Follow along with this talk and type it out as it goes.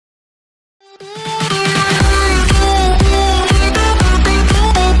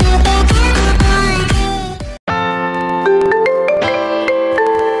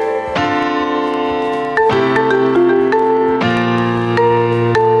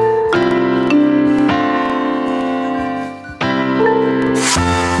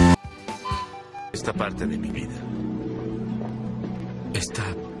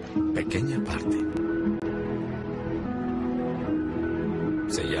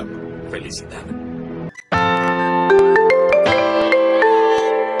llama felicidad.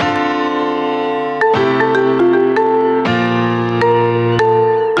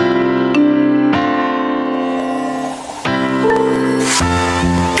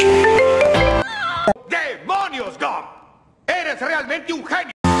 ¡Demonios, Dom! ¡Eres realmente un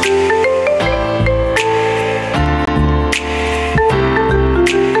genio!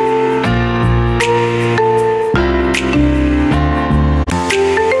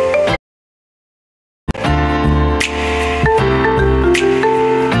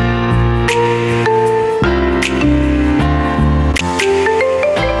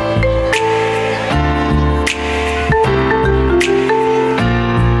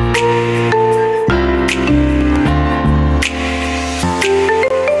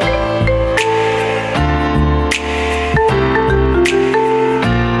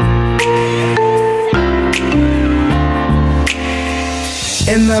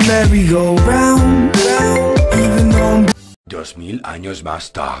 In the merry-go-round, even though 2000 años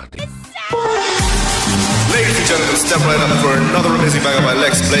más tarde. Ladies and gentlemen, step right up for another amazing banger by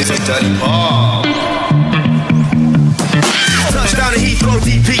Lex Blaze and Daddy Paul. Touchdown to Heathrow,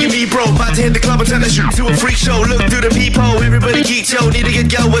 DP and me, bro. About to hit the club and turn the shoot to a freak show. Look through the peephole, everybody geek, yo. Need to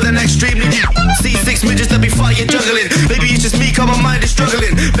get yo with an extremely deep. See six midgets that be fighting, juggling. Maybe it's just me, cause my mind is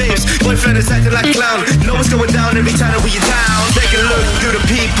struggling. Babes, boyfriend is acting like a clown. Know what's going down every time that we are down. Take a look through the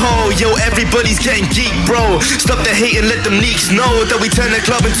peephole, yo. Everybody's getting geek, bro. Stop the hate and let them leaks know that we turn the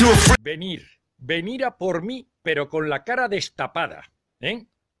club into a freak. Venir a por mí, pero con la cara destapada, ¿eh?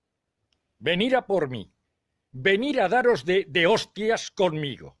 Venir a por mí. Venir a daros de hostias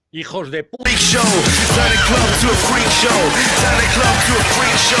conmigo, hijos de puta. Freak show, turn the club to a freak show. Turn the club to a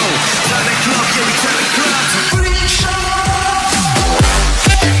freak show. Turn the club, yeah, we turn the club to a freak show.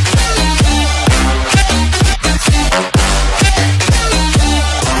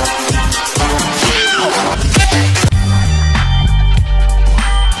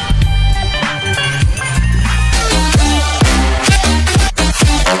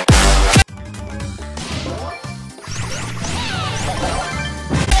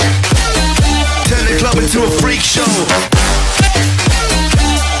 Club into a freak show.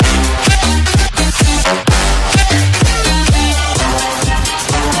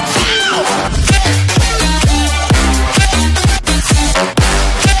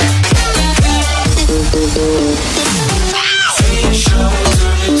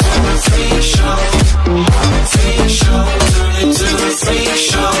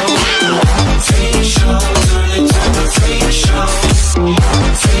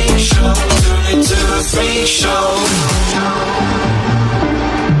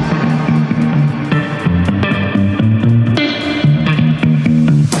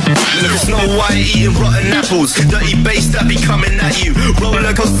 Eating rotten apples, dirty bass that be coming at you.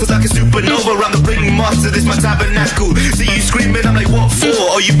 Roller coasters like a supernova around the ringmaster, this my tabernacle. See you screaming, I'm like, what for?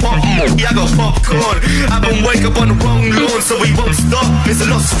 Oh, you pop? Yeah, I got popcorn. I've been wake up on the wrong lawn, so we won't stop. It's a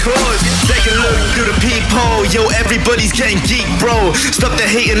lost cause. Take a look through the peephole, yo. Everybody's getting geek, bro. Stop the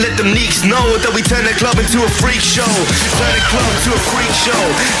hate and let them leaks know that we turn the club into a freak show. Turn the club to a freak show.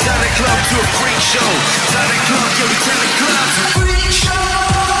 Turn the club to a freak show. Turn the club, yeah, we turn the club to a freak show.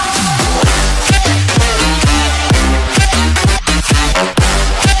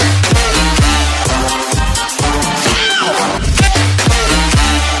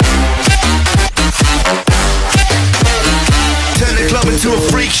 To a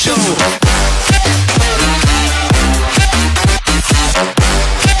freak show.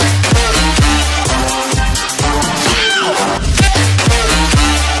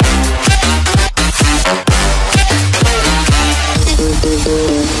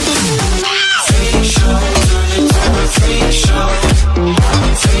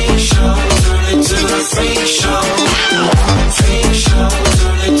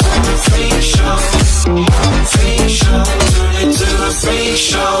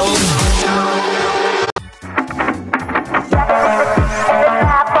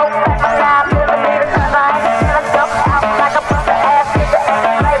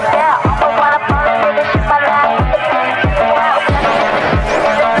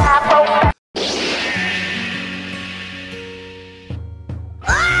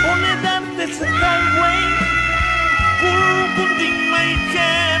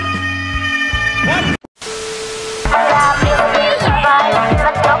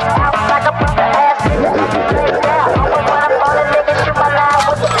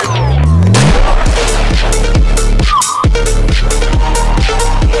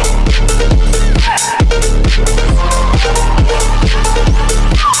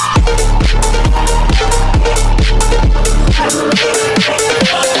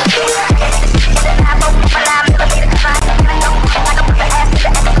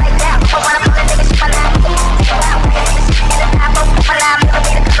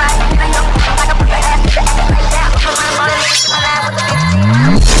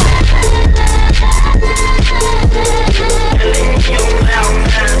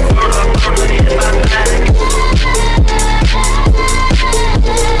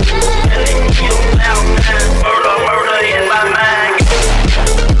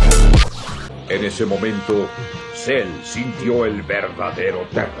 En ese momento, Cell sintió el verdadero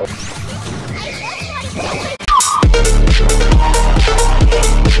terror.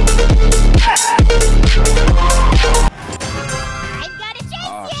 I've got to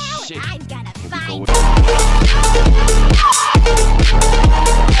chase you! I'm gonna find you!